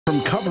From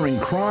covering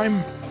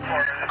crime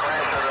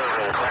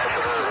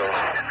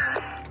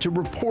to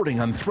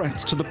reporting on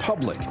threats to the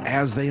public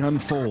as they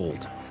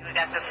unfold. We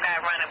got this guy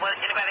running. What,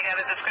 anybody got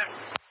a description?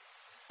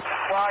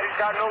 Well, he's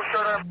got no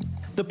shirt on.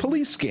 The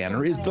police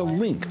scanner is the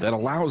link that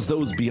allows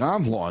those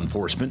beyond law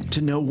enforcement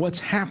to know what's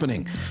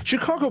happening.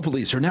 Chicago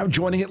police are now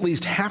joining at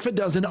least half a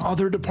dozen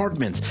other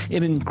departments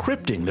in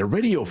encrypting their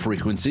radio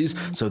frequencies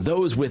so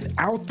those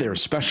without their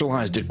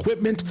specialized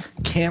equipment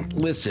can't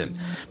listen.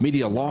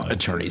 Media law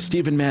attorney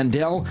Stephen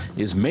Mandel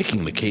is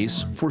making the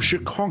case for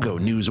Chicago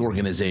news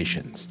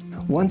organizations.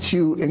 Once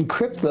you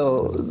encrypt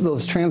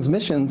those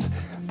transmissions,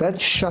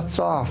 that shuts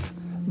off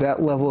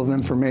that level of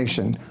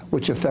information,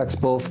 which affects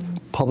both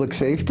public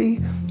safety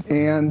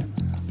and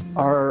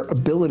our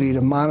ability to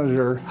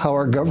monitor how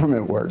our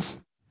government works.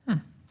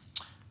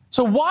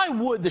 So why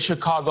would the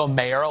Chicago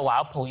mayor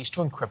allow police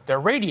to encrypt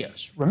their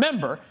radios?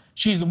 Remember,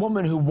 she's the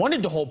woman who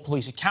wanted to hold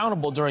police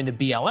accountable during the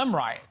BLM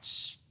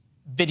riots.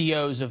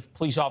 Videos of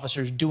police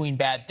officers doing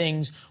bad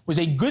things was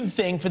a good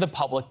thing for the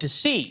public to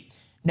see.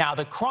 Now,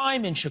 the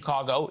crime in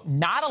Chicago,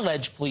 not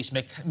alleged police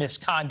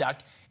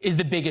misconduct, is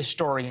the biggest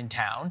story in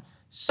town.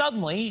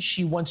 Suddenly,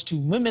 she wants to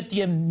limit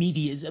the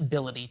media's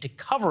ability to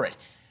cover it.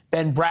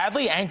 Ben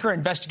Bradley, anchor,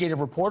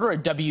 investigative reporter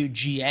at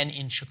WGN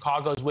in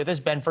Chicago, is with us.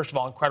 Ben, first of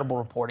all, incredible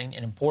reporting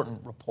and important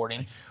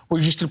reporting.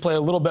 We're just going to play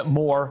a little bit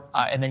more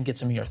and then get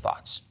some of your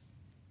thoughts.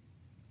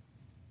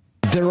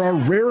 There are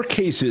rare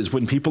cases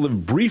when people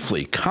have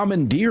briefly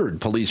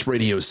commandeered police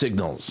radio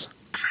signals.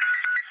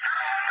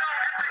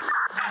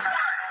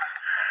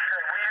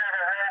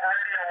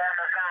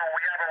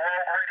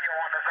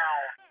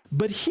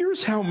 But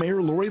here's how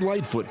Mayor Lori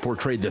Lightfoot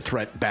portrayed the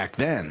threat back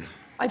then.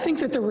 I think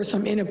that there were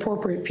some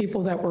inappropriate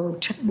people that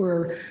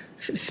were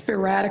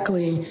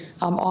sporadically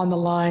on the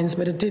lines,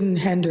 but it didn't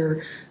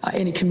hinder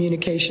any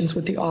communications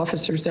with the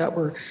officers that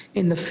were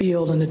in the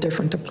field and the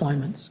different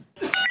deployments.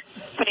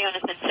 Putting on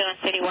this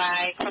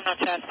citywide criminal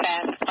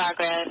trespass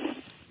progress.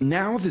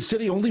 Now the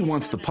city only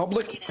wants the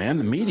public and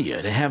the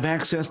media to have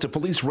access to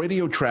police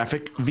radio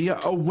traffic via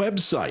a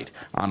website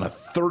on a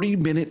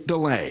 30-minute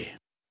delay.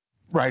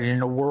 Right,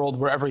 in a world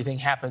where everything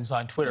happens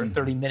on Twitter,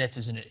 30 minutes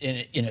is an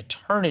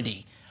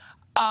eternity.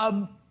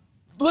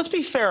 Let's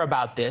be fair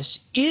about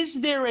this.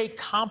 Is there a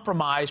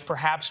compromise,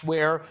 perhaps,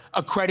 where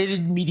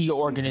accredited media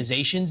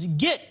organizations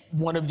get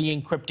one of the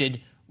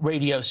encrypted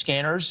radio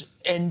scanners,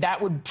 and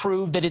that would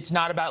prove that it's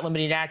not about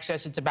limiting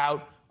access, it's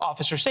about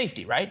officer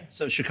safety, right?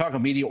 So Chicago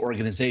media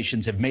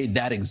organizations have made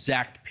that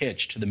exact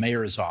pitch to the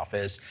mayor's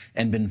office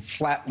and been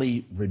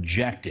flatly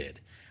rejected.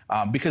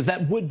 Because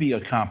that would be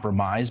a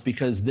compromise,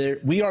 because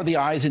we are the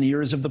eyes and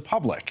ears of the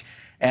public.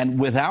 And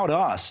without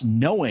us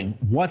knowing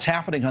what's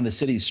happening on the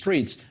city's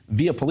streets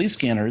via police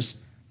scanners,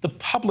 the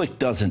public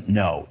doesn't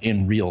know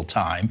in real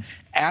time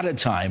at a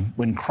time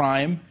when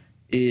crime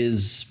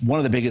is one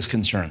of the biggest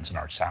concerns in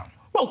our town.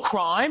 Well,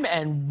 crime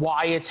and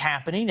why it's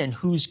happening and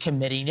who's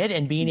committing it,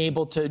 and being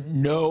able to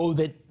know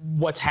that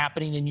what's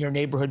happening in your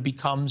neighborhood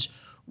becomes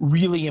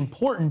really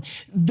important.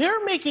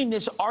 They're making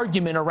this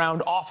argument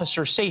around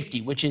officer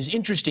safety, which is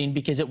interesting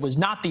because it was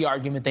not the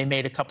argument they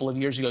made a couple of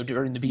years ago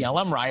during the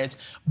BLM riots.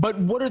 But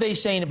what are they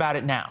saying about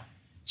it now?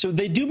 So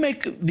they do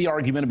make the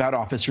argument about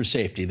officer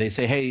safety. They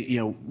say, hey,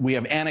 we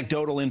have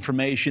anecdotal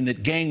information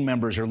that gang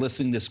members are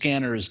listening to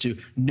scanners to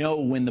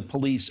know when the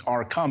police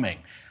are coming.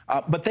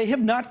 But they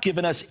have not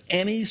given us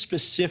any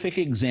specific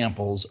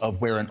examples of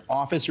where an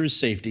officer's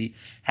safety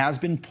has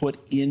been put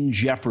in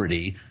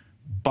jeopardy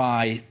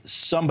by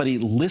somebody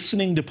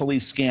listening to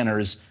police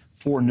scanners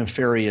for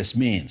nefarious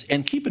means.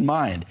 And keep in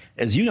mind,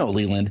 as you know,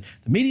 Leland,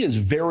 the media is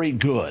very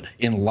good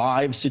in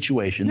live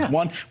situations. Yeah.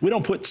 One, we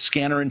don't put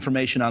scanner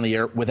information on the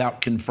air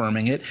without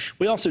confirming it.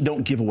 We also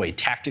don't give away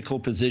tactical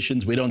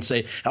positions. We don't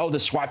say, oh, the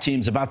SWAT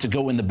team's about to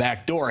go in the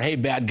back door. Hey,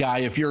 bad guy,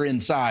 if you're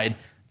inside,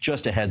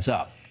 just a heads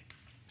up.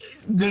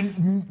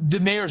 The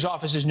mayor's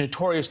office is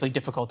notoriously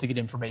difficult to get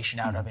information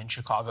out of in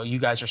Chicago. You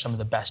guys are some of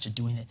the best at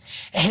doing it.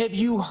 Have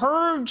you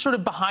heard sort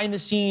of behind the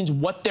scenes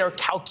what their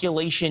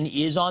calculation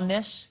is on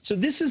this? So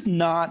this is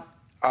not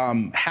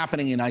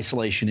happening in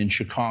isolation in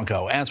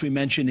Chicago. As we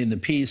mentioned in the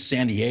piece,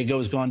 San Diego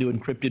has gone to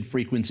encrypted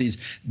frequencies,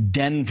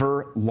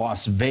 Denver,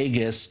 Las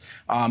Vegas,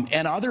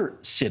 and other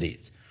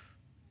cities.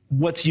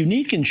 What's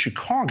unique in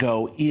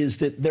Chicago is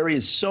that there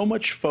is so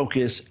much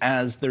focus,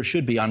 as there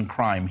should be, on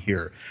crime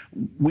here.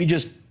 We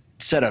just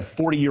set a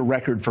 40-year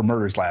record for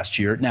murders last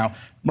year. Now,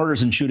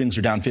 murders and shootings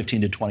are down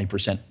 15 to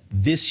 20%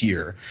 this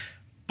year.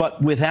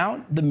 But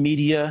without the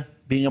media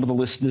being able to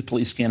listen to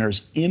police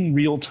scanners in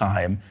real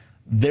time,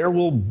 there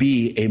will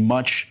be a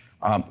much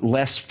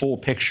less full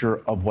picture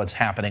of what's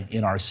happening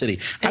in our city.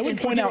 I would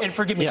point out, and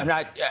forgive me, I'm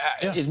not,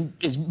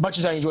 as much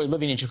as I enjoy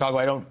living in Chicago,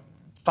 I don't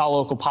follow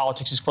local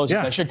politics as close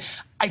as I should.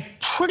 I'm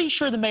pretty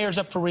sure the mayor's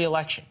up for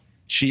re-election.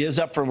 She is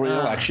up for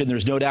re-election.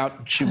 There's no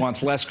doubt she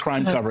wants less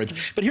crime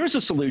coverage. But here's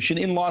a solution.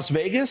 In Las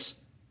Vegas,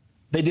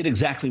 they did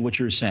exactly what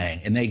you're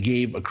saying, and they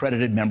gave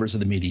accredited members of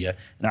the media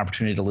an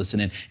opportunity to listen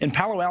in. In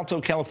Palo Alto,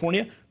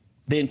 California,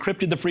 they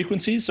encrypted the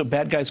frequencies so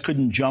bad guys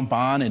couldn't jump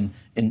on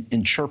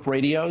and chirp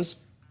radios.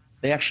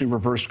 they actually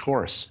reversed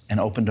course and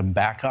opened them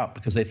back up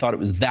because they thought it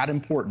was that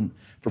important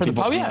for the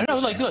people. public. Yeah, no,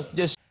 like, look,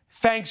 just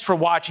thanks for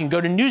watching. Go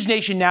to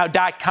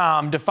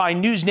newsnationnow.com to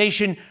find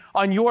NewsNation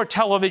on your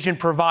television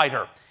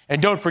provider.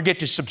 And don't forget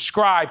to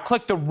subscribe.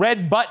 Click the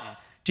red button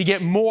to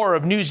get more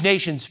of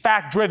NewsNation's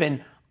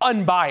fact-driven,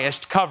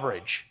 unbiased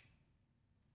coverage.